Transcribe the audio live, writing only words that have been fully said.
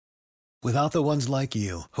Without the ones like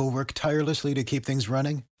you, who work tirelessly to keep things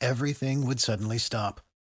running, everything would suddenly stop.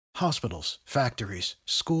 Hospitals, factories,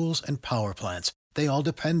 schools, and power plants, they all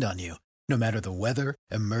depend on you. No matter the weather,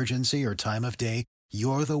 emergency, or time of day,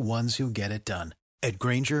 you're the ones who get it done. At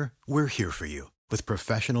Grainger, we're here for you with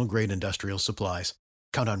professional-grade industrial supplies.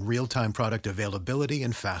 Count on real-time product availability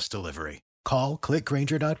and fast delivery. Call, click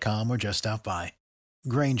Grainger.com, or just stop by.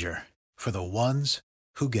 Grainger, for the ones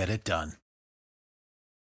who get it done.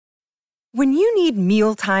 When you need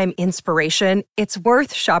mealtime inspiration, it's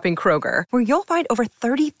worth shopping Kroger, where you'll find over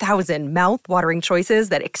 30,000 mouth-watering choices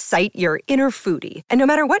that excite your inner foodie. And no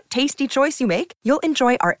matter what tasty choice you make, you'll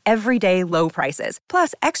enjoy our everyday low prices,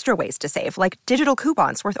 plus extra ways to save, like digital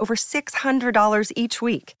coupons worth over $600 each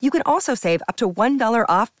week. You can also save up to $1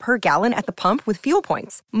 off per gallon at the pump with fuel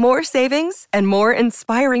points. More savings and more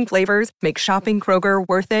inspiring flavors make shopping Kroger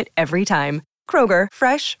worth it every time. Kroger,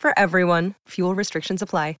 fresh for everyone. Fuel restrictions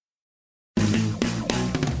apply.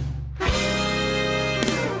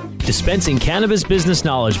 Dispensing cannabis business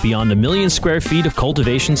knowledge beyond 1 million square feet of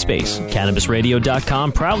cultivation space,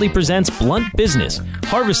 CannabisRadio.com proudly presents Blunt Business,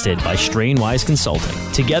 harvested by Strainwise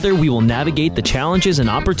Consulting. Together, we will navigate the challenges and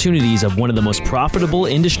opportunities of one of the most profitable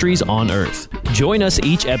industries on earth. Join us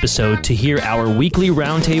each episode to hear our weekly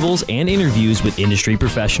roundtables and interviews with industry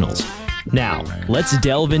professionals. Now, let's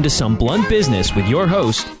delve into some blunt business with your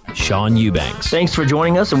host, Sean Eubanks. Thanks for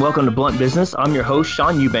joining us and welcome to Blunt Business. I'm your host,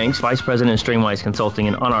 Sean Eubanks, Vice President of Strainwise Consulting.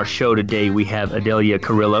 And on our show today, we have Adelia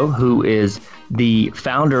Carrillo, who is the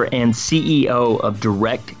founder and CEO of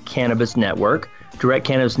Direct Cannabis Network. Direct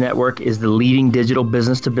Cannabis Network is the leading digital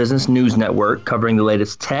business-to-business news network covering the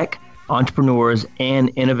latest tech, entrepreneurs,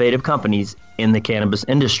 and innovative companies in the cannabis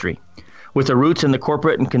industry. With her roots in the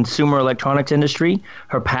corporate and consumer electronics industry,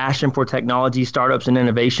 her passion for technology, startups, and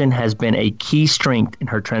innovation has been a key strength in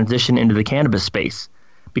her transition into the cannabis space.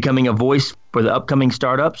 Becoming a voice for the upcoming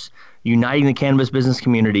startups, uniting the cannabis business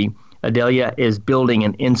community, Adelia is building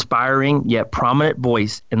an inspiring yet prominent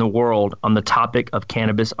voice in the world on the topic of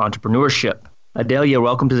cannabis entrepreneurship. Adelia,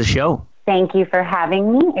 welcome to the show. Thank you for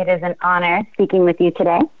having me. It is an honor speaking with you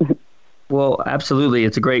today. Well, absolutely.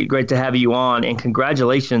 It's great to have you on, and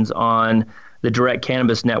congratulations on the Direct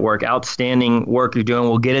Cannabis Network. Outstanding work you're doing.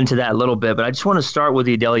 We'll get into that a little bit, but I just want to start with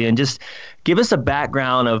you, Adelia, and just give us a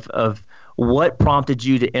background of what prompted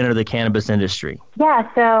you to enter the cannabis industry. Yeah,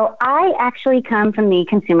 so I actually come from the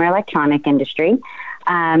consumer electronic industry,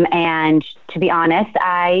 and to be honest,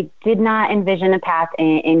 I did not envision a path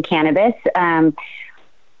in cannabis.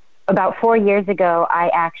 About 4 years ago, I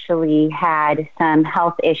actually had some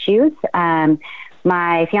health issues.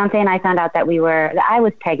 My fiance and I found out that I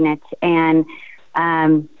was pregnant, and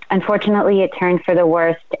unfortunately, it turned for the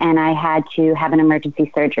worst, and I had to have an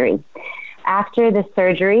emergency surgery. After the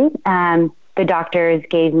surgery, the doctors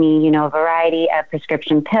gave me, a variety of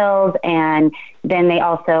prescription pills, and then they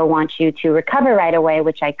also want you to recover right away,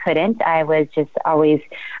 which I couldn't. I was just always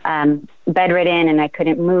bedridden, and I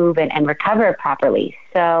couldn't move and recover properly.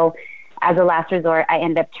 So as a last resort, I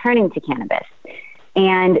ended up turning to cannabis.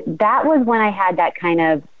 And that was when I had that kind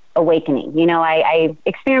of awakening. I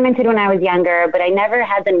experimented when I was younger, but I never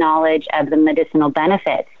had the knowledge of the medicinal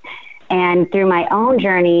benefits. And through my own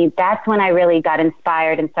journey, that's when I really got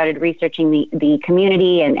inspired and started researching the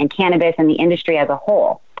community and cannabis and the industry as a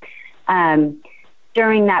whole.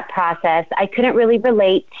 During that process, I couldn't really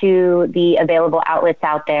relate to the available outlets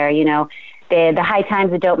out there. The High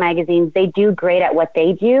Times, the dope magazines, they do great at what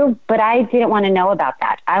they do, but I didn't want to know about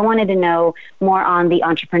that. I wanted to know more on the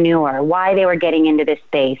entrepreneur, why they were getting into this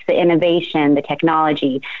space, the innovation, the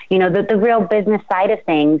technology, the real business side of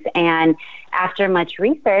things. And after much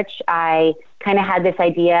research, I kind of had this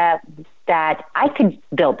idea that I could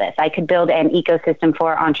build this. I could build an ecosystem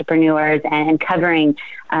for entrepreneurs and covering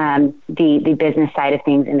the business side of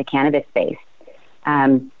things in the cannabis space.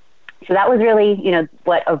 So that was really,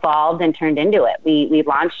 what evolved and turned into it. We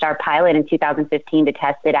launched our pilot in 2015 to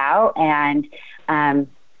test it out, and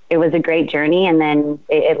it was a great journey, and then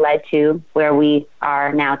it led to where we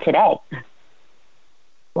are now today.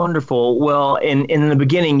 Wonderful. Well, in the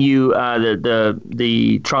beginning, you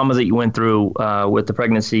the trauma that you went through with the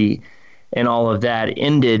pregnancy and all of that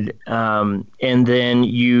ended, and then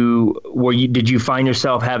did you find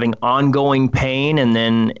yourself having ongoing pain, and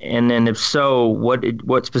then if so,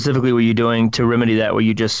 what specifically were you doing to remedy that? Were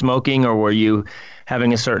you just smoking, or were you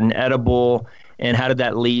having a certain edible, and how did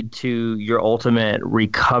that lead to your ultimate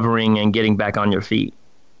recovering and getting back on your feet?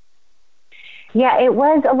 Yeah, it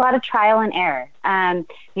was a lot of trial and error.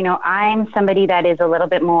 I'm somebody that is a little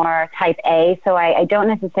bit more type A, so I don't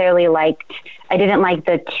necessarily I didn't like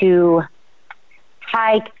the too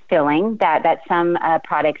high filling that some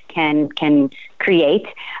products can create.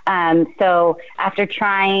 So after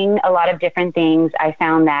trying a lot of different things, I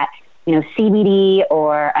found that CBD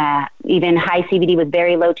or even high CBD with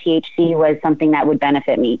very low THC was something that would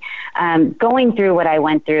benefit me. Going through what I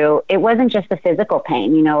went through, it wasn't just the physical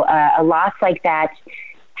pain. A loss like that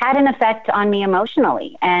had an effect on me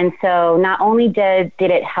emotionally. And so not only did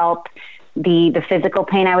it help the physical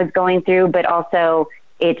pain I was going through, but also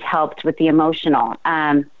it's helped with the emotional.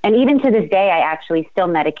 And even to this day, I actually still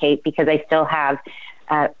medicate because I still have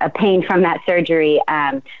a pain from that surgery.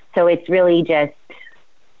 So it's really just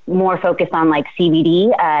more focused on like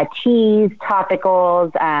CBD, teas,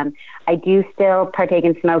 topicals. I do still partake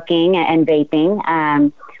in smoking and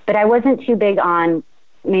vaping, but I wasn't too big on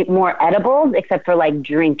more edibles, except for like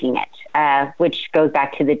drinking it, which goes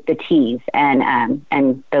back to the teas and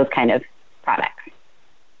those kind of products.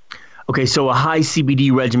 Okay, so a high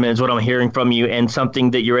CBD regimen is what I'm hearing from you, and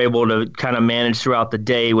something that you're able to kind of manage throughout the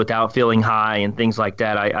day without feeling high and things like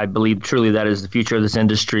that. I believe truly that is the future of this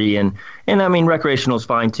industry, and I mean recreational is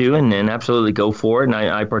fine too, and absolutely go for it, and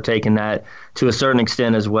I partake in that to a certain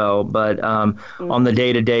extent as well. But on the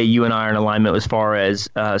day-to-day, you and I are in alignment as far as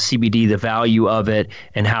CBD, the value of it,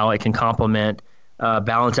 and how it can complement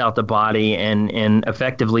balance out the body and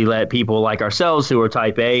effectively let people like ourselves who are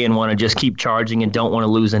type A and want to just keep charging and don't want to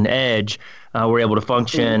lose an edge, we're able to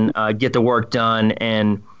function, get the work done,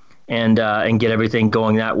 and get everything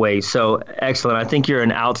going that way. So excellent. I think you're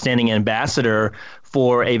an outstanding ambassador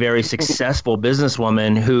for a very successful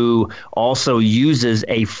businesswoman who also uses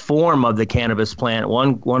a form of the cannabis plant,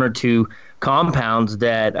 one or two compounds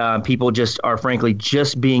that people just are frankly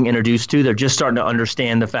just being introduced to. They're just starting to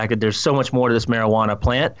understand the fact that there's so much more to this marijuana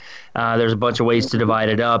plant. There's a bunch of ways to divide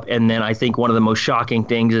it up. And then I think one of the most shocking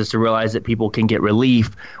things is to realize that people can get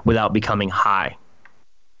relief without becoming high.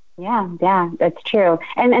 Yeah, that's true.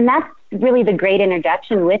 And that's really the great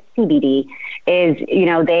introduction with CBD is,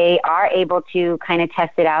 they are able to kind of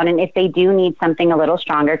test it out. And if they do need something a little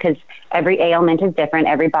stronger, because every ailment is different,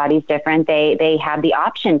 every body's different, they have the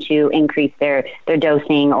option to increase their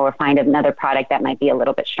dosing or find another product that might be a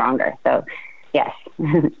little bit stronger. So, yes.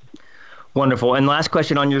 Wonderful. And last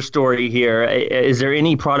question on your story here. Is there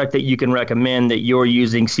any product that you can recommend that you're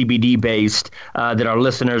using CBD-based that our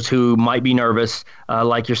listeners who might be nervous,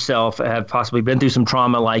 like yourself, have possibly been through some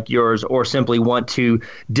trauma like yours, or simply want to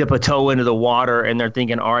dip a toe into the water and they're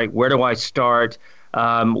thinking, all right, where do I start?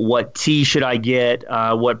 What tea should I get?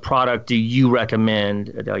 What product do you recommend,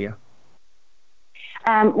 Adelia?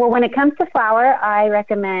 Well, when it comes to flower, I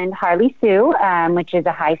recommend Harley Sue, which is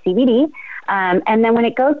a high CBD. And then when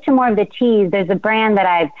it goes to more of the teas, there's a brand that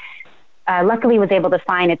I've luckily was able to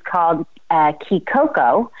find. It's called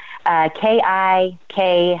Kikoko,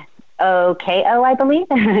 Kikoko, I believe.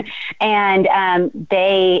 And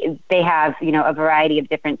they have, a variety of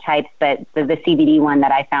different types, but the CBD one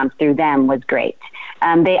that I found through them was great.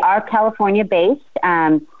 They are California-based,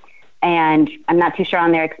 and I'm not too sure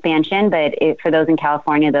on their expansion, but for those in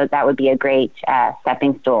California, that would be a great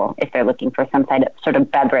stepping stool if they're looking for some sort of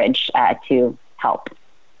beverage to help.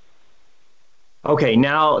 Okay,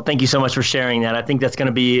 now thank you so much for sharing that. I think that's going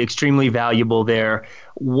to be extremely valuable there.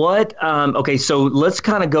 Okay, so let's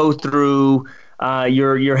kind of go through.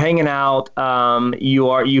 You're hanging out.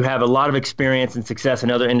 You have a lot of experience and success in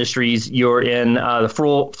other industries. You're in the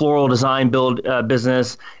floral design build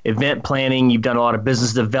business, event planning. You've done a lot of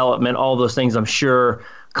business development, all those things. I'm sure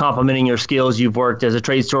complementing your skills. You've worked as a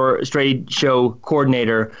trade show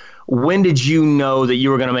coordinator. When did you know that you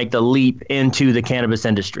were going to make the leap into the cannabis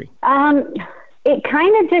industry? It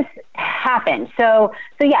kind of just happened. So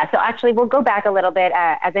actually we'll go back a little bit.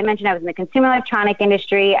 As I mentioned, I was in the consumer electronic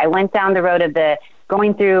industry. I went down the road of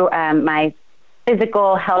going through my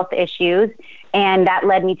physical health issues, and that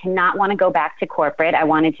led me to not want to go back to corporate. I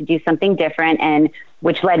wanted to do something different, and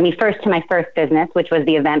which led me first to my first business, which was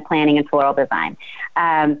the event planning and floral design.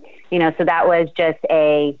 So that was just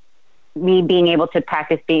me being able to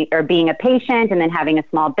practice being a patient and then having a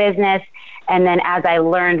small business. And then as I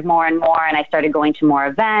learned more and more and I started going to more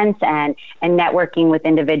events and networking with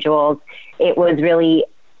individuals, it was really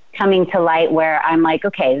coming to light where I'm like,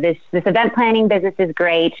 okay, this event planning business is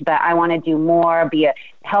great, but I want to do more,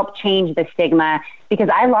 help change the stigma, because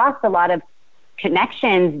I lost a lot of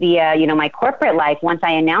connections via, my corporate life once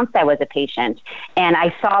I announced I was a patient. And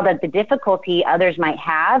I saw that the difficulty others might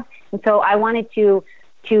have. And so I wanted to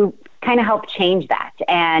kind of help change that.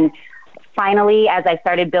 And finally, as I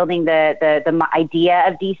started building the idea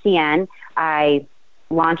of DCN, I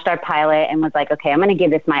launched our pilot and was like, okay, I'm going to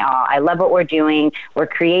give this my all. I love what we're doing. We're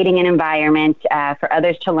creating an environment for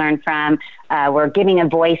others to learn from. We're giving a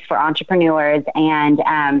voice for entrepreneurs.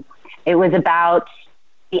 And it was about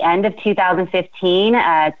the end of 2015.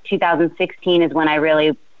 2016 is when I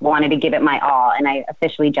really wanted to give it my all, and I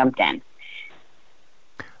officially jumped in.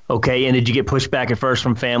 Okay, and did you get pushback at first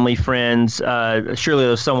from family, friends? Surely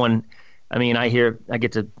there's someone, I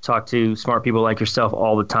get to talk to smart people like yourself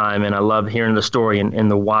all the time, and I love hearing the story and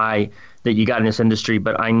the why that you got in this industry.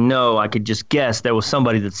 But I know I could just guess there was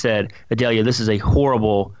somebody that said, Adelia, this is a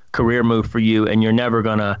horrible career move for you, and you're never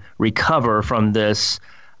going to recover from this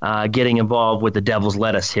getting involved with the devil's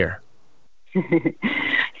lettuce here.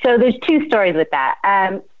 So there's two stories with that.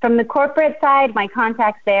 From the corporate side, my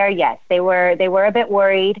contacts there, yes, they were a bit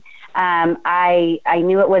worried. I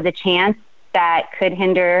knew it was a chance that could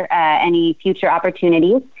hinder any future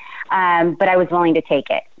opportunities, but I was willing to take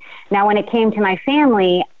it. Now, when it came to my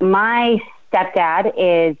family, my stepdad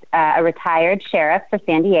is a retired sheriff for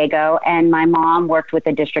San Diego, and my mom worked with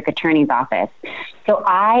the district attorney's office. So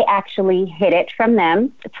I actually hid it from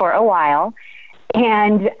them for a while,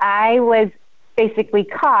 and I was basically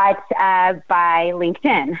caught by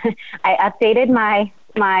LinkedIn. I updated my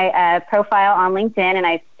profile on LinkedIn, and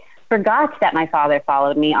I forgot that my father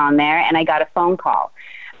followed me on there, and I got a phone call.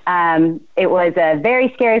 It was a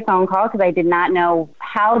very scary phone call because I did not know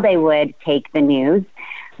how they would take the news,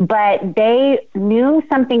 but they knew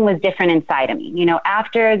something was different inside of me. You know,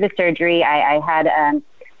 after the surgery, I had,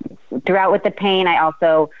 throughout with the pain, I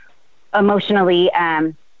also emotionally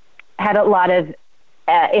had a lot of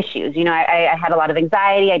issues. You know, I had a lot of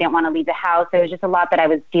anxiety. I didn't want to leave the house. There was just a lot that I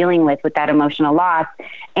was dealing with that emotional loss.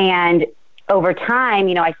 And over time,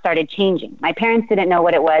 you know, I started changing. My parents didn't know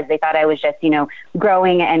what it was. They thought I was just, you know,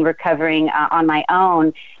 growing and recovering on my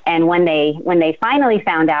own. And when they finally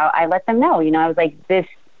found out, I let them know, you know, I was like,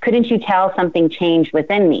 couldn't you tell something changed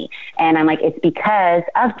within me? And I'm like, it's because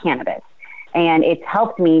of cannabis, and it's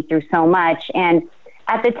helped me through so much. And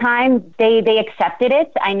at the time, they accepted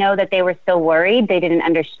it. I know that they were still worried. They didn't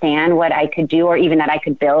understand what I could do, or even that I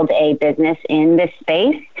could build a business in this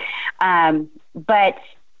space. But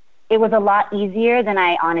it was a lot easier than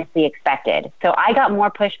I honestly expected. So I got more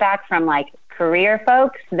pushback from like career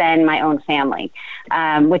folks than my own family,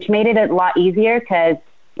 which made it a lot easier because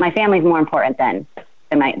my family's more important than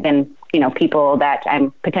you know, people that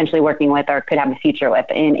I'm potentially working with or could have a future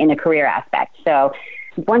with in a career aspect. So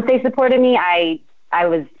once they supported me, I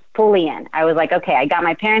was fully in. I was like, okay, I got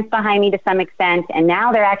my parents behind me to some extent, and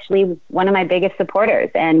now they're actually one of my biggest supporters,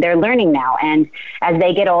 and they're learning now. And as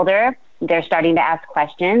they get older, they're starting to ask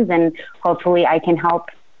questions, and hopefully I can help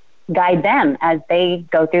guide them as they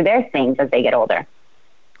go through their things as they get older.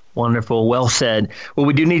 Wonderful. Well said. Well,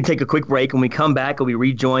 we do need to take a quick break. When we come back, we'll be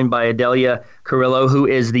rejoined by Adelia Carrillo, who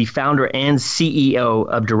is the founder and CEO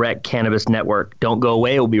of Direct Cannabis Network. Don't go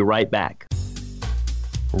away. We'll be right back.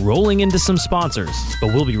 Rolling into some sponsors,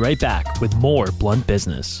 but we'll be right back with more Blunt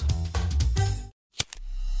Business.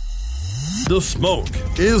 The smoke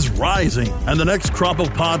is rising, and the next crop of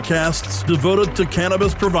podcasts devoted to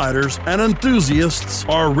cannabis providers and enthusiasts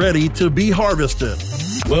are ready to be harvested.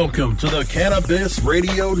 Welcome to the Cannabis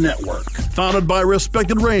Radio Network, founded by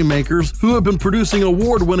respected rainmakers who have been producing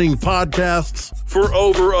award-winning podcasts for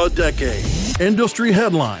over a decade. Industry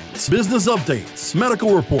headlines, business updates,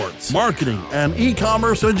 medical reports, marketing, and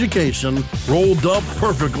e-commerce education rolled up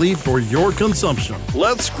perfectly for your consumption.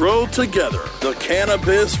 Let's grow together. The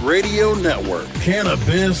Cannabis Radio Network.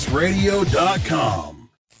 CannabisRadio.com.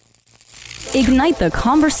 Ignite the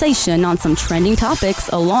conversation on some trending topics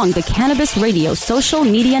along the Cannabis Radio social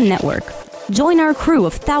media network. Join our crew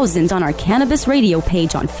of thousands on our Cannabis Radio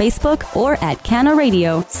page on Facebook or at Canna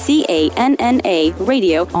Radio, CANNA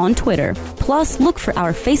Radio on Twitter. Plus, look for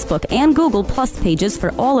our Facebook and Google Plus pages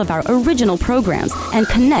for all of our original programs and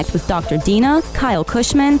connect with Dr. Dina, Kyle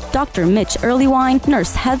Cushman, Dr. Mitch Earlywine,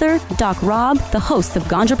 Nurse Heather, Doc Rob, the hosts of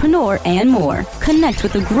Ganjapreneur, and more. Connect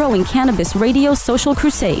with the growing Cannabis Radio social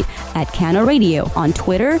crusade at Canna Radio on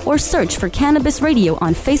Twitter or search for Cannabis Radio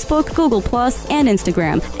on Facebook, Google Plus, and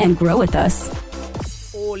Instagram and grow with us.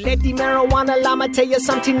 Oh, let the marijuana llama tell you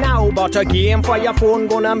something now about a game for your phone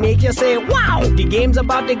gonna make you say wow. The game's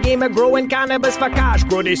about the game of growing cannabis for cash.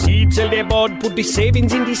 Grow the seeds, sell the bud, put the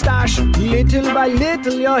savings in the stash. Little by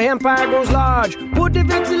little your empire grows large. Put the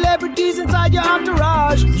big celebrities inside your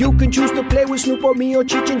entourage. You can choose to play with Snoop or me or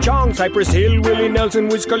Cheech and Chong, Cypress Hill, Willie Nelson,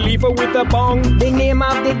 Wiz Khalifa with a bong. The name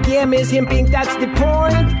of the game is Himping, that's the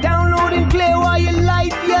point. Download and play while you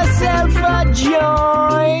light yourself a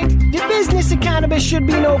joint. The business of cannabis should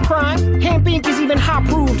be no crime. Hemp Inc. is even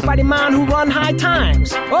hot-proofed by the man who run High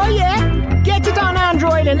Times. Oh yeah? Get it on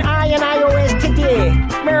Android and iOS today.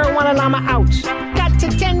 Marijuana Llama out. Got to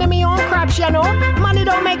tend to me own crops, you know. Money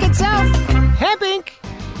don't make itself. Hemp Inc.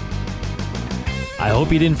 I hope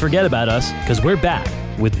you didn't forget about us, because we're back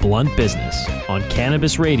with Blunt Business on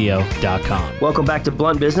CannabisRadio.com. Welcome back to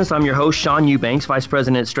Blunt Business. I'm your host, Sean Eubanks, Vice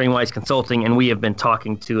President at Strainwise Consulting, and we have been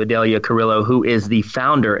talking to Adelia Carrillo, who is the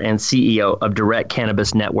founder and CEO of Direct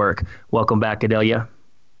Cannabis Network. Welcome back, Adelia.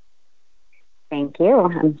 Thank you.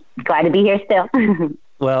 I'm glad to be here still.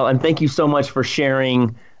 Well, and thank you so much for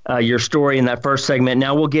sharing your story in that first segment.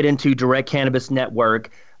 Now we'll get into Direct Cannabis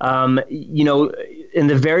Network. In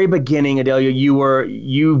the very beginning, Adelia,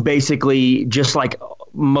 you basically, just like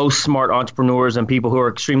most smart entrepreneurs and people who are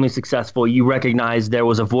extremely successful, you recognized there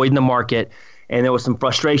was a void in the market and there was some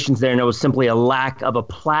frustrations there, and there was simply a lack of a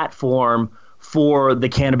platform for the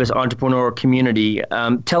cannabis entrepreneur community.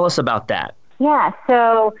 Tell us about that. Yeah,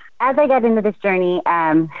 so as I got into this journey,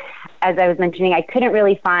 as I was mentioning, I couldn't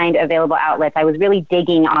really find available outlets. I was really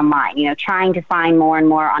digging online, trying to find more and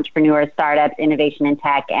more entrepreneurs, startups, innovation in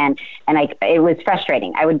tech, and it was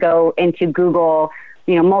frustrating. I would go into Google,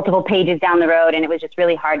 multiple pages down the road, and it was just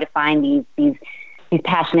really hard to find these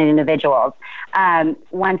passionate individuals.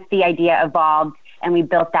 Once the idea evolved and we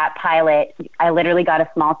built that pilot, I literally got a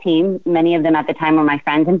small team. Many of them at the time were my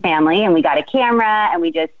friends and family, and we got a camera and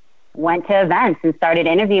we just went to events and started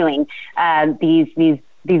interviewing these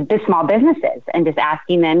small businesses and just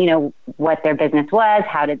asking them, what their business was,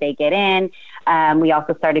 how did they get in. We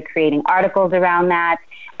also started creating articles around that.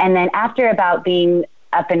 And then after about being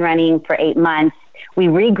up and running for 8 months, we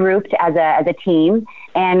regrouped as a team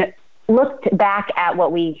and looked back at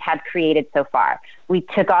what we had created so far. We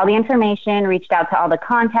took all the information, reached out to all the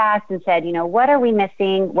contacts and said, what are we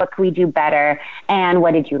missing? What can we do better? And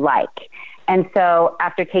what did you like? And so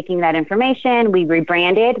after taking that information, we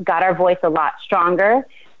rebranded, got our voice a lot stronger,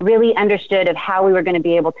 really understood of how we were going to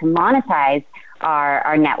be able to monetize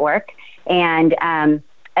our network, and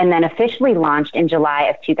then officially launched in July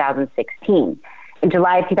of 2016. In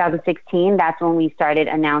July of 2016, that's when we started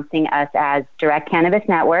announcing us as Direct Cannabis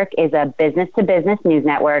Network is a business-to-business news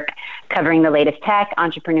network covering the latest tech,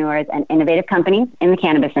 entrepreneurs, and innovative companies in the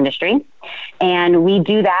cannabis industry. And we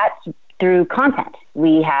do that through content.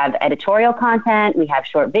 We have editorial content, we have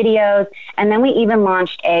short videos, and then we even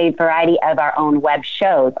launched a variety of our own web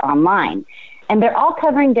shows online. And they're all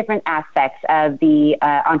covering different aspects of the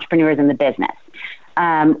entrepreneurs in the business.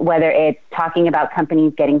 Whether it's talking about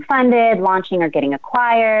companies getting funded, launching or getting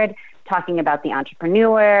acquired, talking about the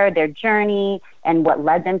entrepreneur, their journey, and what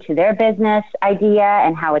led them to their business idea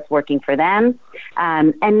and how it's working for them.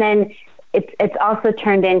 And then it's also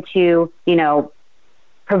turned into,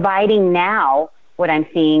 providing now, what I'm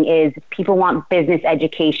seeing is people want business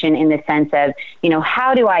education in the sense of,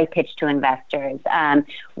 how do I pitch to investors?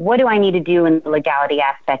 What do I need to do in the legality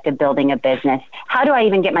aspect of building a business? How do I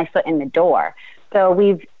even get my foot in the door? So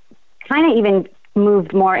we've kind of even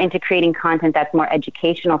moved more into creating content that's more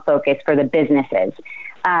educational focused for the businesses.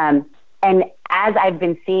 And as I've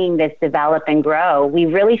been seeing this develop and grow, we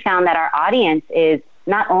really found that our audience is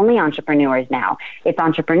not only entrepreneurs now. It's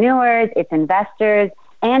entrepreneurs, it's investors,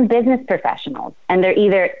 and business professionals. And they're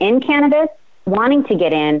either in cannabis, wanting to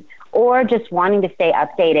get in, or just wanting to stay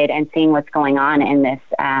updated and seeing what's going on in this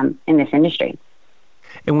industry.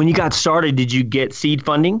 And when you got started, did you get seed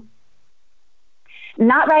funding?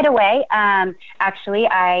 Not right away. Actually,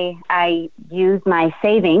 I used my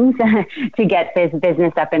savings to get this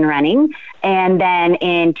business up and running. And then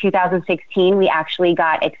in 2016, we actually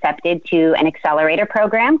got accepted to an accelerator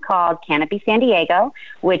program called Canopy San Diego,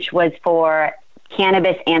 which was for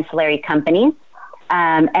cannabis ancillary companies.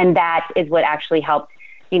 And that is what actually helped,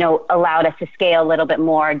 allowed us to scale a little bit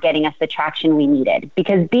more, getting us the traction we needed.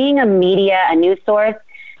 Because being a news source,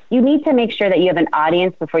 you need to make sure that you have an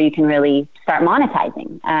audience before you can really start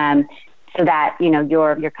monetizing, so that,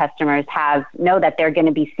 your customers know that they're going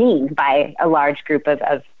to be seen by a large group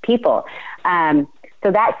of people.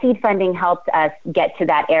 So that seed funding helped us get to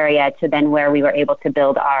that area to then where we were able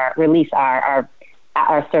to release our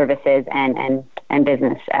services and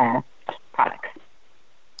business products.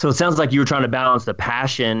 So it sounds like you were trying to balance the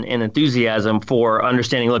passion and enthusiasm for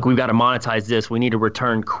understanding, look, we've got to monetize this. We need to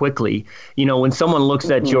return quickly. When someone looks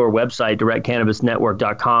at your website,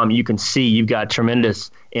 directcannabisnetwork.com, you can see you've got tremendous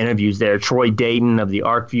interviews there. Troy Dayton of the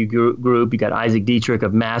ArcView Group. You got Isaac Dietrich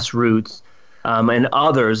of Mass Roots, and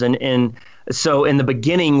others. And So in the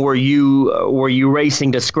beginning, were you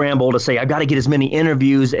racing to scramble to say, I've got to get as many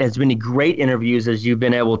great interviews as you've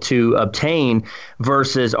been able to obtain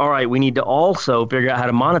versus, all right, we need to also figure out how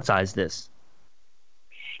to monetize this?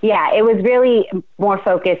 Yeah, it was really more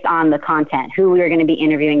focused on the content, who we were going to be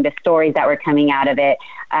interviewing, the stories that were coming out of it,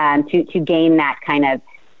 to gain that kind of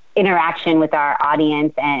interaction with our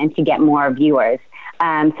audience and to get more viewers.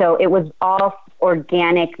 So it was all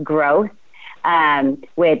organic growth,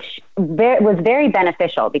 which was very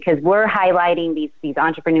beneficial because we're highlighting these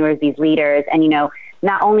entrepreneurs, these leaders, and,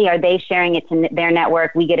 not only are they sharing it to their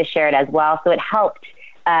network, we get to share it as well. So it helped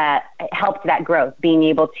that growth, being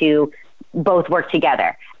able to both work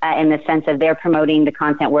together in the sense of they're promoting the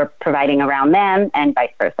content we're providing around them and vice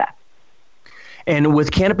versa. And with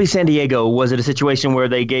Canopy San Diego, was it a situation where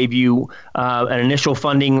they gave you an initial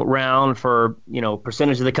funding round for,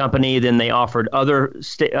 percentage of the company, then they offered other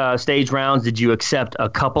stage rounds? Did you accept a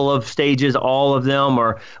couple of stages, all of them,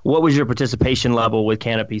 or what was your participation level with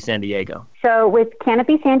Canopy San Diego? So with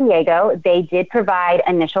Canopy San Diego, they did provide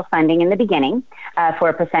initial funding in the beginning for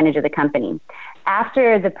a percentage of the company.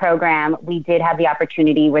 After the program, we did have the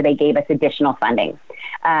opportunity where they gave us additional funding.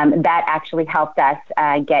 That actually helped us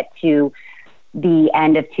get to the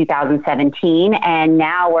end of 2017. And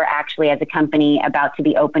now we're actually, as a company, about to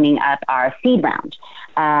be opening up our seed round,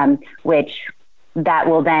 which that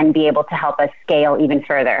will then be able to help us scale even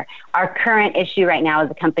further. Our current issue right now as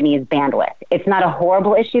a company is bandwidth. It's not a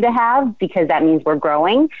horrible issue to have because that means we're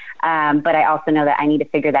growing. But I also know that I need to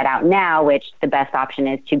figure that out now, which the best option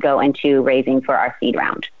is to go into raising for our seed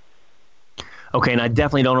round. Okay, and I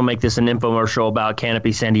definitely don't want to make this an infomercial about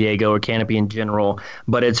Canopy San Diego or Canopy in general,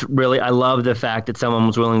 but it's really, I love the fact that someone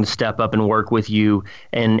was willing to step up and work with you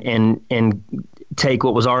and take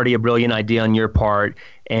what was already a brilliant idea on your part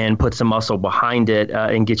and put some muscle behind it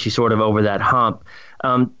and get you sort of over that hump.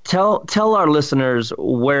 Tell our listeners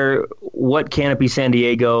what Canopy San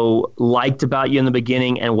Diego liked about you in the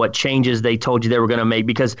beginning and what changes they told you they were going to make,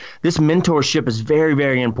 because this mentorship is very,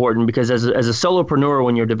 very important, because as a solopreneur,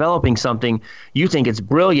 when you're developing something, you think it's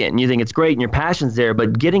brilliant and you think it's great and your passion's there,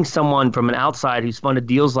 but getting someone from an outside who's funded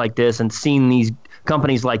deals like this and seen these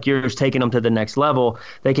companies like yours taking them to the next level,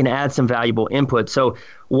 they can add some valuable input. So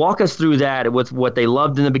walk us through that with what they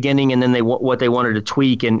loved in the beginning and then what they wanted to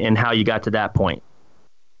tweak and how you got to that point.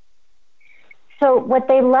 So what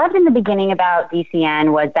they loved in the beginning about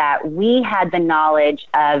DCN was that we had the knowledge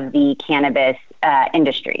of the cannabis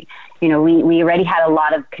industry. We already had a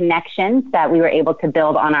lot of connections that we were able to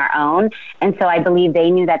build on our own. And so I believe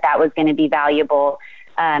they knew that was going to be valuable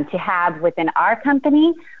to have within our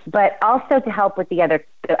company, but also to help with the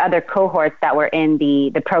other cohorts that were in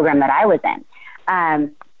the program that I was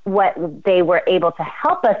in. What they were able to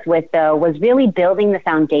help us with, though, was really building the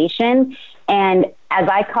foundation and, as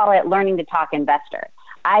I call it, learning to talk investor.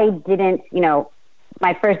 I didn't,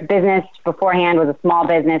 my first business beforehand was a small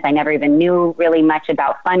business. I never even knew really much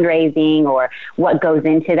about fundraising or what goes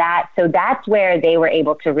into that. So that's where they were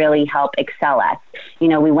able to really help excel us. We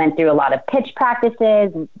went through a lot of pitch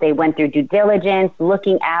practices. They went through due diligence,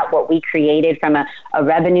 looking at what we created from a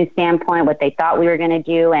revenue standpoint, what they thought we were going to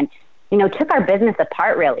do, and took our business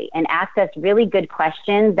apart really and asked us really good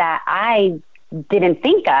questions that I didn't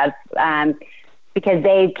think of because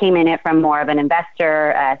they came in it from more of an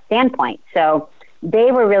investor standpoint. So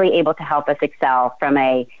they were really able to help us excel from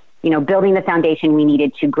building the foundation we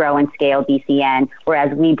needed to grow and scale DCN,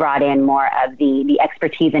 whereas we brought in more of the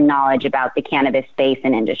expertise and knowledge about the cannabis space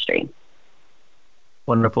and industry.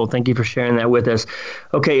 Wonderful. Thank you for sharing that with us.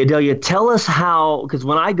 Okay, Adelia, tell us how, because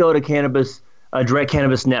when I go to Direct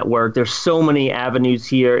Cannabis Network, there's so many avenues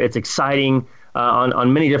here. It's exciting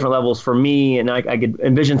on many different levels for me, and I could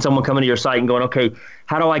envision someone coming to your site and going, okay,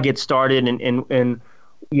 how do I get started, and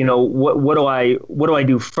what do I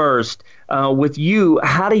do first? With you,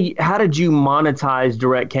 how did you monetize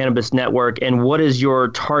Direct Cannabis Network, and what is your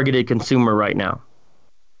targeted consumer right now?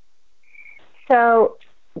 So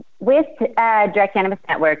with Direct Cannabis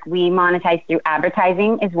Network, we monetize through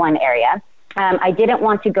advertising is one area. I didn't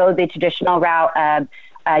want to go the traditional route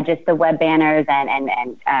of just the web banners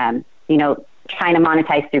and trying to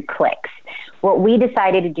monetize through clicks. What we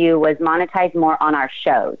decided to do was monetize more on our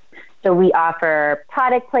shows. So we offer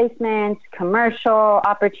product placements, commercial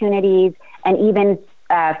opportunities, and even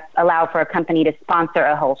allow for a company to sponsor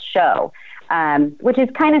a whole show, which is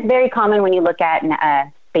kind of very common when you look at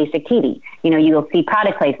basic TV. You'll see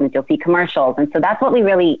product placements, you'll see commercials. And so that's what we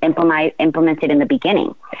really implemented in the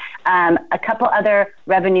beginning. A couple other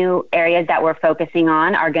revenue areas that we're focusing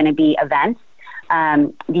on are going to be events.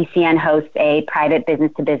 DCN hosts a private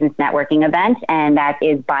business-to-business networking event, and that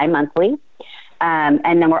is bi-monthly.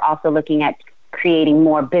 And then we're also looking at creating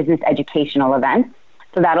more business educational events.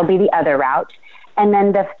 So that'll be the other route. And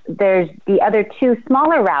then there's the other two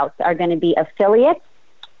smaller routes are going to be affiliates.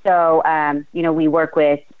 So, we work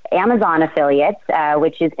with Amazon affiliates,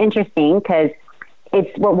 which is interesting because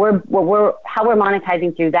it's how we're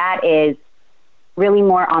monetizing through that is really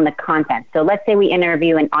more on the content. So let's say we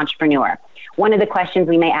interview an entrepreneur. One of the questions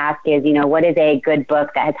we may ask is, what is a good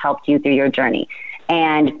book that has helped you through your journey?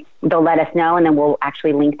 And they'll let us know, and then we'll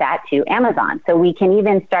actually link that to Amazon. So we can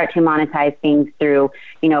even start to monetize things through,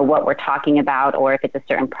 what we're talking about, or if it's a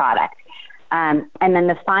certain product. And then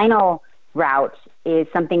the final route is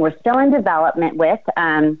something we're still in development with.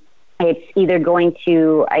 It's either going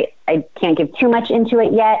to, I can't give too much into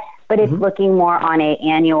it yet, but it's looking more on an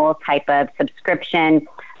annual type of subscription,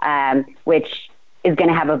 which is going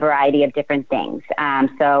to have a variety of different things.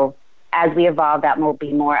 So as we evolve, that will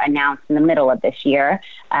be more announced in the middle of this year,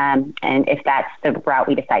 and if that's the route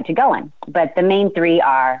we decide to go in. But the main three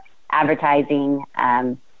are advertising,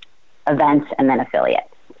 events, and then affiliates.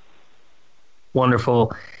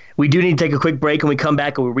 Wonderful. We do need to take a quick break, and we come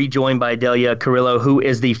back and we're rejoined by Adelia Carrillo, who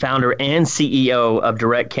is the founder and CEO of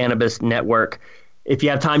Direct Cannabis Network. If you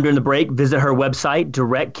have time during the break, visit her website,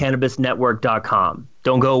 directcannabisnetwork.com.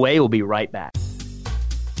 Don't go away. We'll be right back.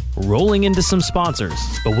 Rolling into some sponsors,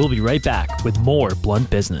 but we'll be right back with more Blunt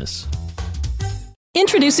Business.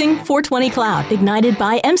 Introducing 420 Cloud, ignited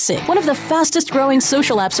by MSIG, one of the fastest growing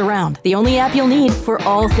social apps around. The only app you'll need for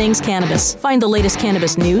all things cannabis. Find the latest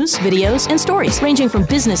cannabis news, videos, and stories, ranging from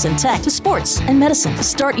business and tech to sports and medicine.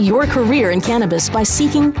 Start your career in cannabis by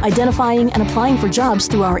seeking, identifying, and applying for jobs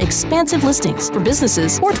through our expansive listings. For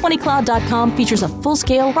businesses, 420cloud.com features a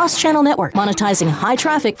full-scale cross-channel network, monetizing high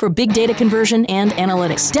traffic for big data conversion and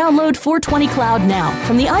analytics. Download 420 Cloud now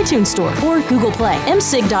from the iTunes Store or Google Play.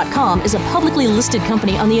 MSIG.com is a publicly listed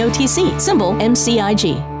company on the OTC, symbol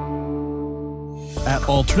MCIG. At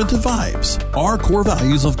Alternative Vibes, our core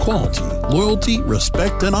values of quality, loyalty,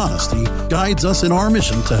 respect, and honesty guides us in our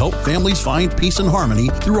mission to help families find peace and harmony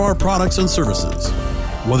through our products and services.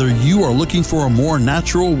 Whether you are looking for a more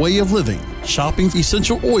natural way of living, shopping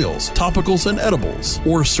essential oils, topicals, and edibles,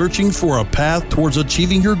 or searching for a path towards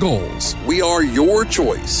achieving your goals, we are your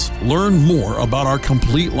choice. Learn more about our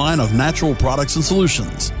complete line of natural products and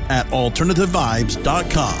solutions at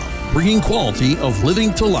AlternativeVibes.com, bringing quality of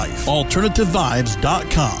living to life.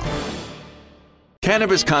 AlternativeVibes.com.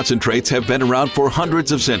 Cannabis concentrates have been around for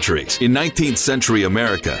hundreds of centuries. In 19th century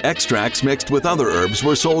America, extracts mixed with other herbs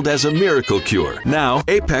were sold as a miracle cure. Now,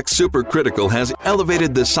 Apex Supercritical has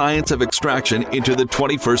elevated the science of extraction into the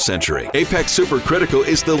 21st century. Apex Supercritical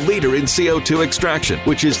is the leader in CO2 extraction,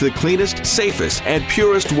 which is the cleanest, safest, and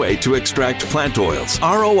purest way to extract plant oils.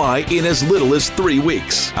 ROI in as little as 3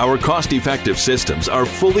 weeks. Our cost-effective systems are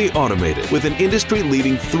fully automated with an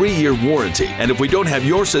industry-leading 3-year warranty. And if we don't have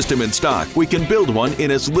your system in stock, we can build one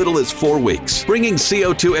in as little as 4 weeks, bringing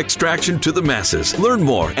CO2 extraction to the masses. Learn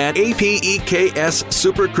more at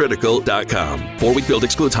APEKSSupercritical.com. 4-week build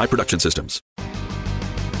excludes high production systems.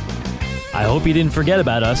 I hope you didn't forget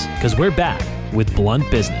about us, because we're back with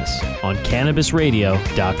Blunt Business on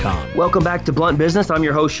CannabisRadio.com. Welcome back to Blunt Business. I'm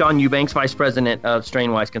your host, Sean Eubanks, Vice President of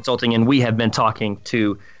Strainwise Consulting, and we have been talking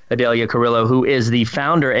to Adelia Carrillo, who is the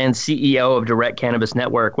founder and CEO of Direct Cannabis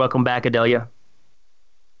Network. Welcome back, Adelia.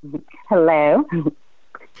 Hello.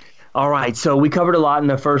 All right. So we covered a lot in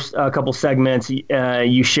the first couple segments.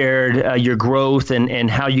 You shared your growth and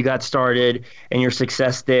how you got started and your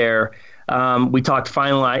success there. We talked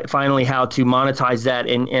finally how to monetize that.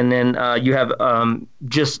 And then you have,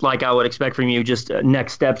 just like I would expect from you, just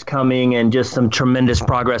next steps coming and just some tremendous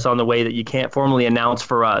progress on the way that you can't formally announce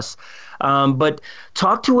for us. But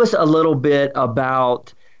talk to us a little bit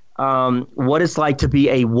about what it's like to be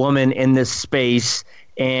a woman in this space,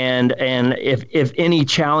 and if any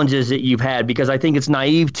challenges that you've had, because I think it's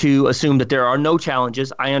naive to assume that there are no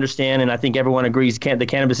challenges. I understand, and I think everyone agrees the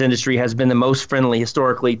cannabis industry has been the most friendly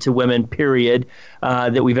historically to women, period,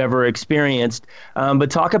 that we've ever experienced.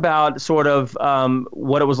 But talk about sort of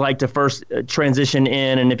what it was like to first transition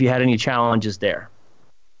in, and if you had any challenges there.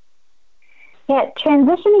 Yeah,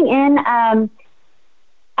 transitioning in,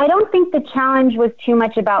 I don't think the challenge was too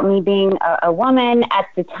much about me being a woman at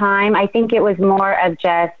the time. I think it was more of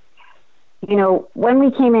just, when we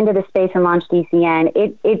came into the space and launched DCN,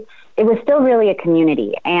 it was still really a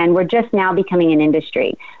community, and we're just now becoming an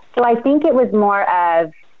industry. So I think it was more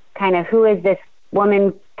of kind of, who is this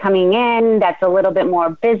woman coming in that's a little bit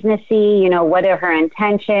more businessy, what are her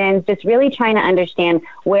intentions, just really trying to understand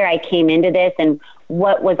where I came into this and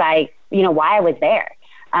what was I, why I was there.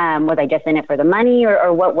 Was I just in it for the money,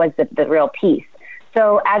 or what was the real piece?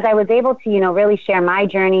 So as I was able to, really share my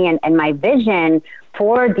journey and my vision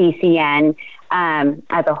for DCN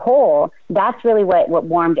as a whole, that's really what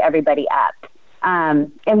warmed everybody up.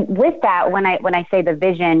 And with that, when I say the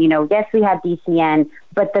vision, yes, we have DCN,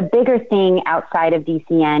 but the bigger thing outside of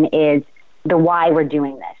DCN is the why we're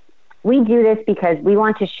doing this. We do this because we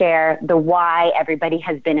want to share the why everybody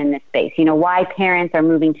has been in this space. Why parents are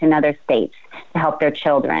moving to another states to help their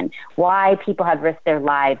children, why people have risked their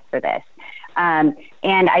lives for this. And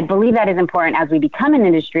I believe that is important as we become an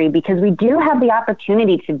industry, because we do have the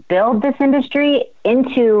opportunity to build this industry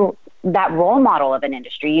into that role model of an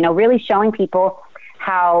industry, really showing people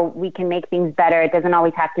how we can make things better. It doesn't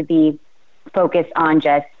always have to be focused on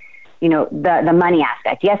just, the money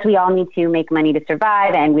aspect. Yes, we all need to make money to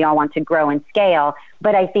survive and we all want to grow and scale,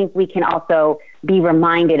 but I think we can also be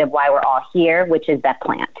reminded of why we're all here, which is that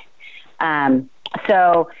plant.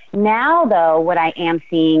 So now, though, what I am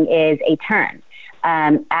seeing is a turn.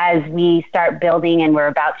 As we start building and we're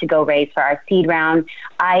about to go raise for our seed round,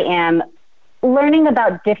 I am learning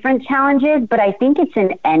about different challenges, but I think it's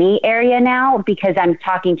in any area now because I'm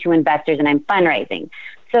talking to investors and I'm fundraising.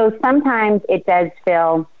 So sometimes it does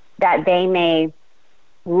feel that they may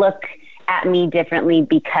look at me differently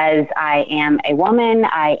because I am a woman,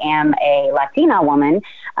 I am a Latina woman.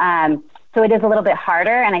 So it is a little bit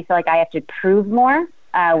harder, and I feel like I have to prove more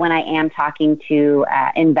when I am talking to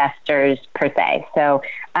investors per se. So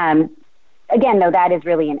again, though, that is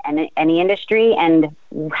really in any industry, and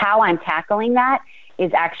how I'm tackling that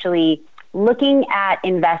is actually looking at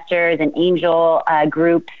investors and angel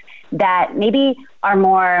groups that maybe are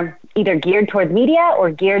more either geared towards media or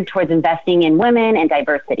geared towards investing in women and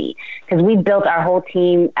diversity. Because we've built our whole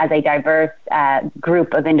team as a diverse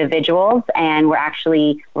group of individuals, and we're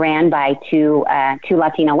actually ran by two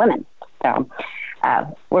Latino women. So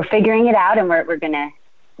we're figuring it out, and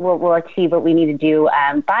we'll achieve what we need to do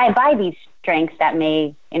by these strengths that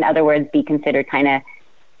may, in other words, be considered kind of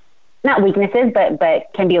not weaknesses,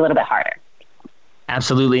 but can be a little bit harder.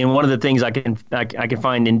 Absolutely. And one of the things I can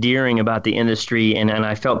find endearing about the industry, and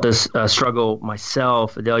I felt this struggle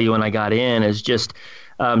myself, Adelia, when I got in, is just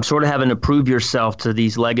sort of having to prove yourself to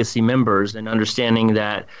these legacy members and understanding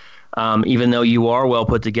that even though you are well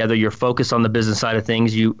put together, you're focused on the business side of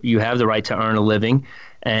things, you have the right to earn a living,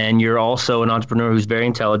 and you're also an entrepreneur who's very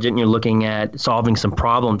intelligent, and you're looking at solving some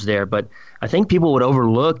problems there. But I think people would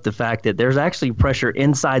overlook the fact that there's actually pressure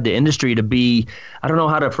inside the industry to be, I don't know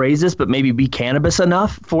how to phrase this, but maybe be cannabis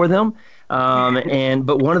enough for them.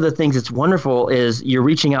 But one of the things that's wonderful is you're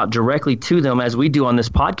reaching out directly to them, as we do on this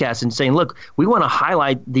podcast, and saying, look, we want to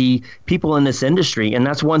highlight the people in this industry. And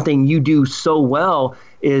that's one thing you do so well,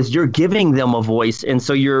 is you're giving them a voice. And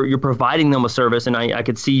so you're providing them a service. And I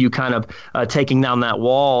could see you kind of taking down that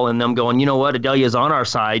wall and them going, you know what, Adelia's on our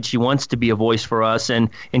side. She wants to be a voice for us. And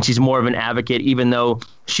she's more of an advocate, even though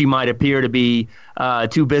she might appear to be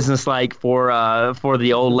too businesslike for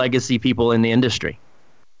the old legacy people in the industry.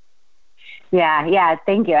 Yeah,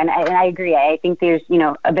 thank you. And I agree. I think there's,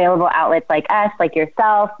 available outlets like us, like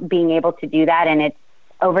yourself, being able to do that. And it's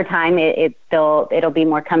over time, it'll be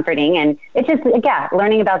more comforting. And it's just,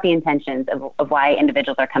 learning about the intentions of why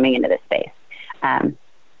individuals are coming into this space.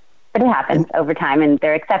 But it happens over time, and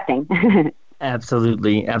they're accepting.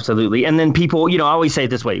 Absolutely. And then people, I always say it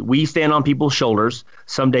this way: we stand on people's shoulders.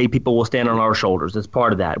 Someday people will stand on our shoulders. It's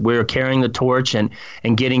part of that. We're carrying the torch and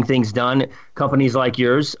getting things done. Companies like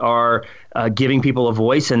yours are giving people a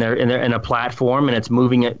voice and a platform, and it's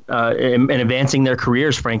moving it and advancing their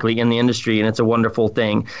careers, frankly, in the industry, and it's a wonderful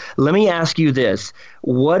thing. Let me ask you this: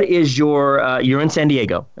 what is you're in San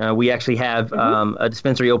Diego? We actually have a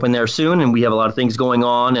dispensary open there soon, and we have a lot of things going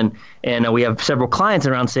on, and we have several clients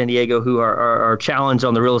around San Diego who are challenged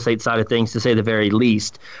on the real estate side of things, to say the very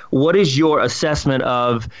least. What is your assessment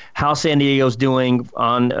of how San Diego's doing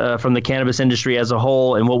on from the cannabis industry as a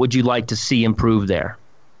whole, and what would you like to see improve there?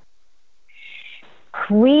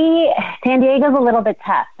 San Diego's a little bit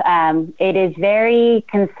tough. It is very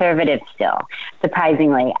conservative still,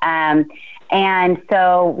 surprisingly. And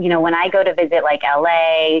so, when I go to visit like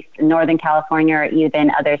LA, Northern California, or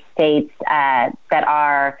even other states that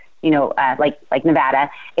are, like Nevada,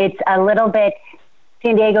 it's a little bit,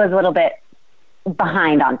 San Diego is a little bit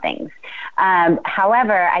behind on things.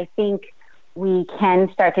 However, I think we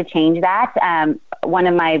can start to change that. One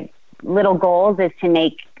of my little goals is to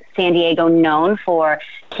make San Diego known for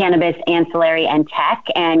cannabis, ancillary, and tech,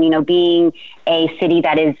 and being a city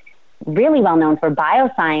that is really well known for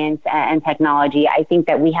bioscience and technology. I think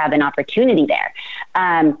that we have an opportunity there.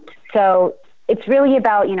 So it's really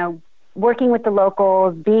about working with the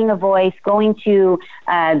locals, being a voice, going to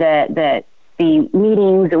the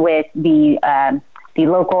meetings with the the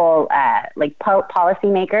local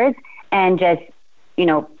policymakers and just,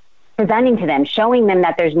 presenting to them, showing them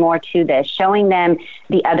that there's more to this, showing them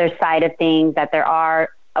the other side of things, that there are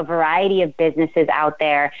a variety of businesses out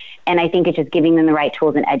there. And I think it's just giving them the right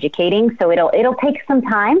tools and educating. So it'll take some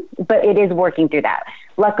time, but it is working through that.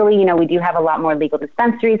 Luckily, we do have a lot more legal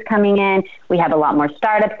dispensaries coming in. We have a lot more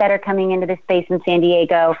startups that are coming into this space in San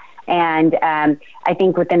Diego. And I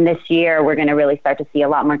think within this year, we're going to really start to see a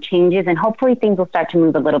lot more changes, and hopefully things will start to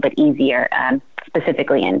move a little bit easier,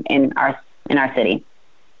 specifically in our city.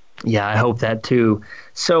 Yeah, I hope that too.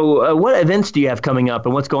 So what events do you have coming up,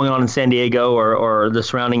 and what's going on in San Diego or the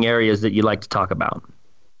surrounding areas that you'd like to talk about?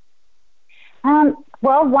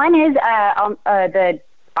 Well, one is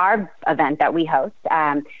our event that we host.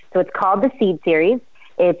 So it's called the Seed Series.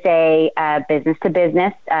 It's a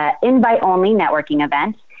business-to-business, invite-only networking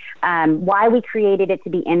event. Why we created it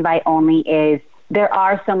to be invite-only is there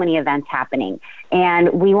are so many events happening, and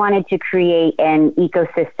we wanted to create an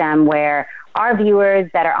ecosystem where our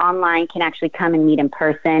viewers that are online can actually come and meet in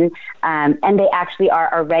person, and they actually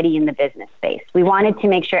are already in the business space. We wanted to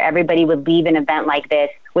make sure everybody would leave an event like this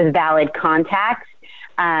with valid contacts.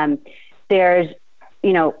 There's,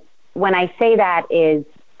 when I say that is,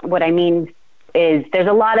 what I mean is there's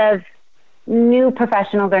a lot of new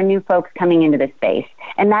professionals or new folks coming into this space,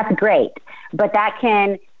 and that's great, but that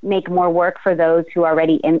can make more work for those who are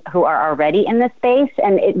already in this space.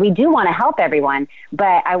 And we do want to help everyone,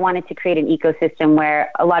 but I wanted to create an ecosystem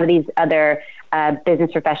where a lot of these other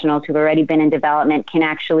business professionals who've already been in development can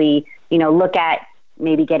actually, look at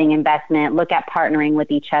maybe getting investment, look at partnering with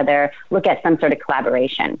each other, look at some sort of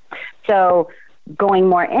collaboration. So going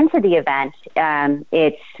more into the event,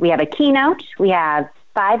 we have a keynote. We have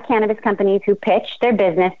 5 cannabis companies who pitch their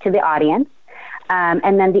business to the audience.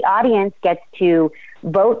 And then the audience gets to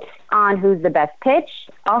vote on who's the best pitch,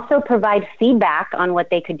 also provide feedback on what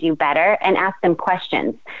they could do better, and ask them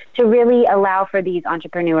questions to really allow for these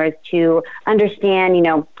entrepreneurs to understand,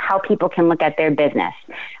 how people can look at their business.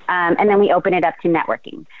 And then we open it up to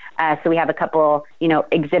networking. So we have a couple,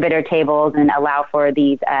 exhibitor tables and allow for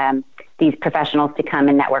these professionals to come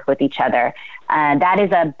and network with each other. That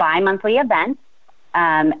is a bi-monthly event.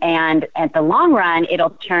 And at the long run, it'll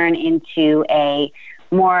turn into a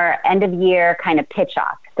more end-of-year kind of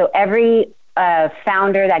pitch-off. So every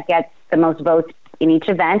founder that gets the most votes in each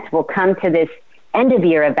event will come to this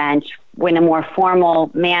end-of-year event in a more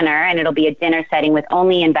formal manner, and it'll be a dinner setting with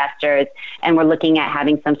only investors, and we're looking at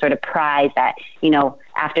having some sort of prize that,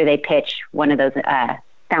 after they pitch, one of those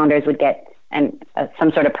founders would get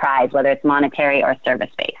some sort of prize, whether it's monetary or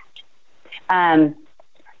service-based.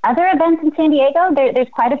 Other events in San Diego, there's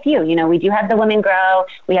quite a few. We do have the Women Grow.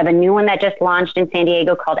 We have a new one that just launched in San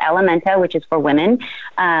Diego called Elementa, which is for women,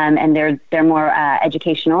 and they're more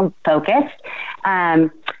educational focused.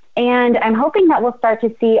 And I'm hoping that we'll start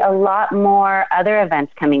to see a lot more other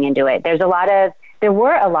events coming into it. There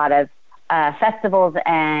were a lot of festivals,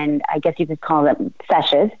 and I guess you could call them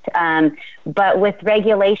sessions. But with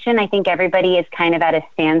regulation, I think everybody is kind of at a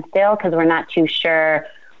standstill because we're not too sure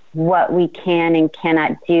what we can and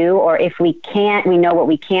cannot do, or if we know what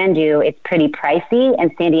we can do, it's pretty pricey,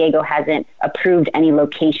 and San Diego hasn't approved any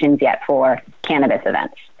locations yet for cannabis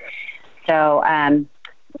events. So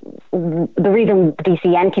the reason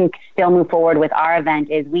DCN can still move forward with our event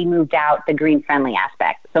is we moved out the green-friendly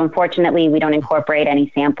aspect. So unfortunately, we don't incorporate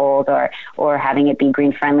any samples or having it be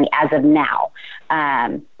green-friendly as of now,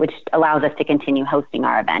 which allows us to continue hosting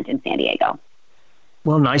our event in San Diego.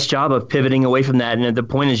 Well, nice job of pivoting away from that. And the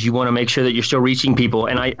point is you want to make sure that you're still reaching people.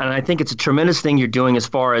 And I think it's a tremendous thing you're doing as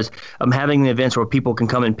far as having the events where people can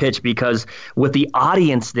come and pitch, because with the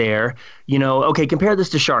audience there, okay, compare this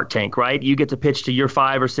to Shark Tank, right? You get to pitch to your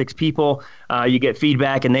 5 or 6 people, you get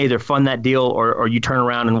feedback, and they either fund that deal or you turn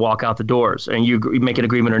around and walk out the doors and you make an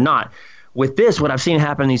agreement or not. With this, what I've seen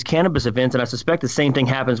happen in these cannabis events, and I suspect the same thing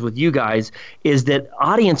happens with you guys, is that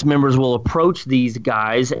audience members will approach these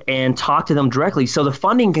guys and talk to them directly. So the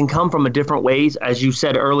funding can come from a different ways. As you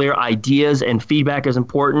said earlier, ideas and feedback is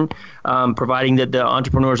important, providing that the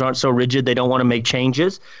entrepreneurs aren't so rigid they don't want to make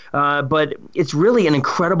changes. But it's really an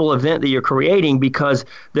incredible event that you're creating, because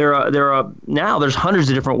there's hundreds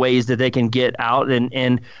of different ways that they can get out.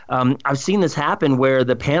 And I've seen this happen where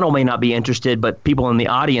the panel may not be interested, but people in the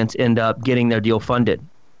audience end up getting their deal funded.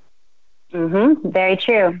 Mm-hmm. Very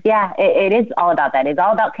true. Yeah, it is all about that. It's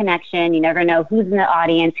all about connection. You never know who's in the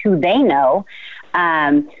audience, who they know.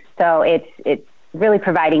 So it's really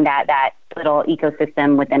providing that little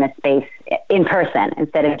ecosystem within a space in person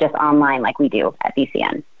instead of just online like we do at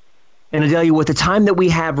DCN. And Adelia, with the time that we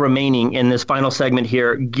have remaining in this final segment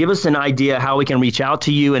here, give us an idea how we can reach out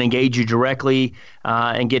to you and engage you directly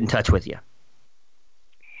and get in touch with you.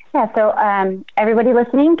 Yeah, so everybody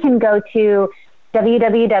listening can go to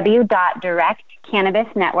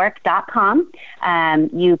www.directcannabisnetwork.com.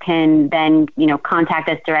 You can then, contact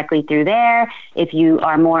us directly through there. If you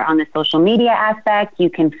are more on the social media aspect, you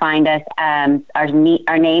can find us. Our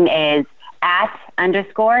name is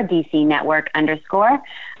 @_DC Network _.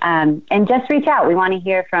 And just reach out. We want to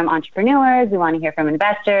hear from entrepreneurs. We want to hear from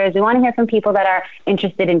investors. We want to hear from people that are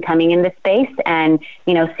interested in coming in this space and,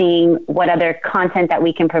 seeing what other content that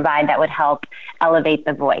we can provide that would help elevate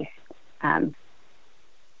the voice. Yeah.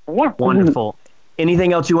 Wonderful.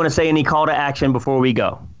 Anything else you want to say? Any call to action before we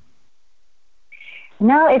go?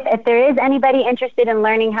 No, if there is anybody interested in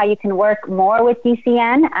learning how you can work more with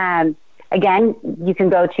DCN, again, you can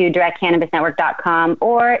go to directcannabisnetwork.com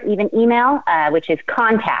or even email, which is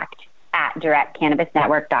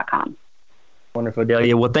contact@directcannabisnetwork.com. Wonderful,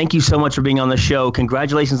 Delia. Well, thank you so much for being on the show.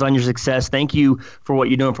 Congratulations on your success. Thank you for what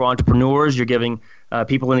you're doing for entrepreneurs. You're giving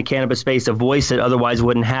people in the cannabis space a voice that otherwise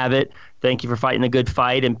wouldn't have it. Thank you for fighting the good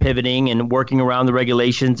fight and pivoting and working around the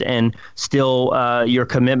regulations and still your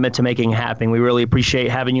commitment to making it happen. We really appreciate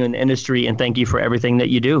having you in the industry, and thank you for everything that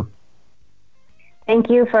you do.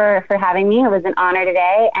 Thank you for having me. It was an honor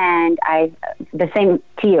today, and the same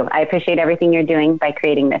to you. I appreciate everything you're doing by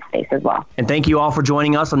creating this space as well. And thank you all for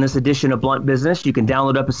joining us on this edition of Blunt Business. You can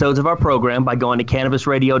download episodes of our program by going to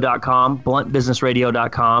cannabisradio.com,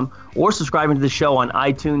 bluntbusinessradio.com, or subscribing to the show on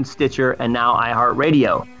iTunes, Stitcher, and now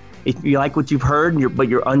iHeartRadio. If you like what you've heard, but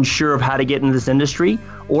you're unsure of how to get into this industry,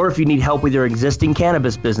 or if you need help with your existing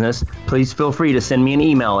cannabis business, please feel free to send me an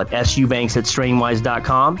email at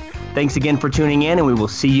subanks@strainwise.com. Thanks again for tuning in, and we will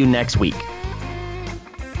see you next week.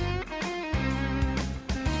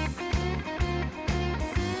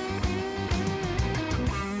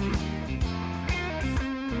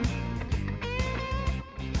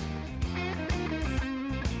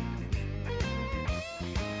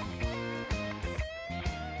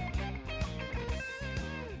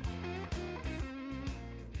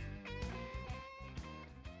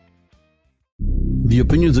 The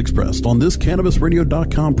opinions expressed on this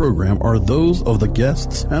CannabisRadio.com program are those of the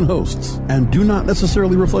guests and hosts and do not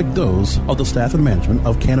necessarily reflect those of the staff and management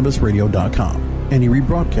of CannabisRadio.com. Any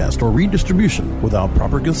rebroadcast or redistribution without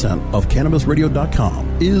proper consent of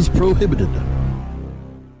CannabisRadio.com is prohibited.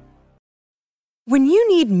 When you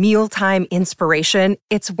need mealtime inspiration,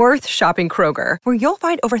 it's worth shopping Kroger, where you'll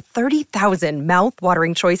find over 30,000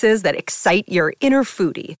 mouth-watering choices that excite your inner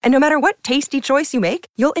foodie. And no matter what tasty choice you make,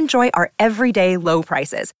 you'll enjoy our everyday low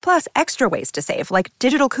prices, plus extra ways to save, like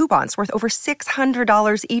digital coupons worth over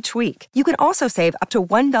 $600 each week. You can also save up to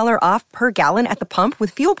 $1 off per gallon at the pump with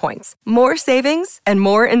fuel points. More savings and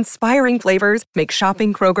more inspiring flavors make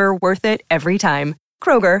shopping Kroger worth it every time.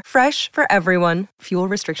 Kroger, fresh for everyone. Fuel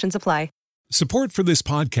restrictions apply. Support for this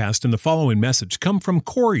podcast and the following message come from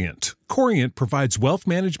Corient. Corient provides wealth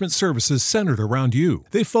management services centered around you.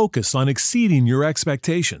 They focus on exceeding your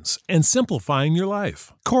expectations and simplifying your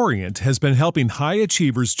life. Corient has been helping high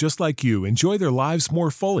achievers just like you enjoy their lives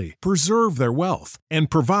more fully, preserve their wealth,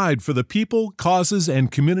 and provide for the people, causes,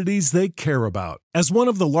 and communities they care about. As one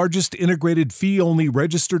of the largest integrated fee-only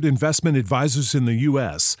registered investment advisors in the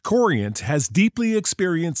U.S., Corient has deeply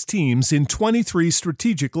experienced teams in 23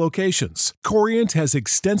 strategic locations. Corient has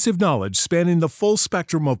extensive knowledge spanning the full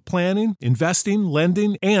spectrum of planning, investing,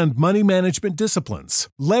 lending, and money management disciplines.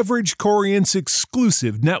 Leverage Corient's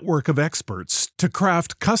exclusive network of experts to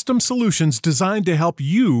craft custom solutions designed to help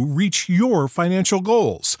you reach your financial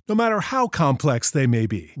goals, no matter how complex they may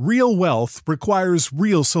be. Real wealth requires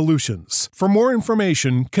real solutions. For more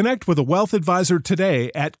information, connect with a wealth advisor today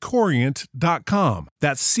at Corient.com.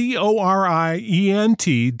 That's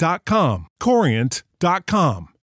Corient.com. Corient.com.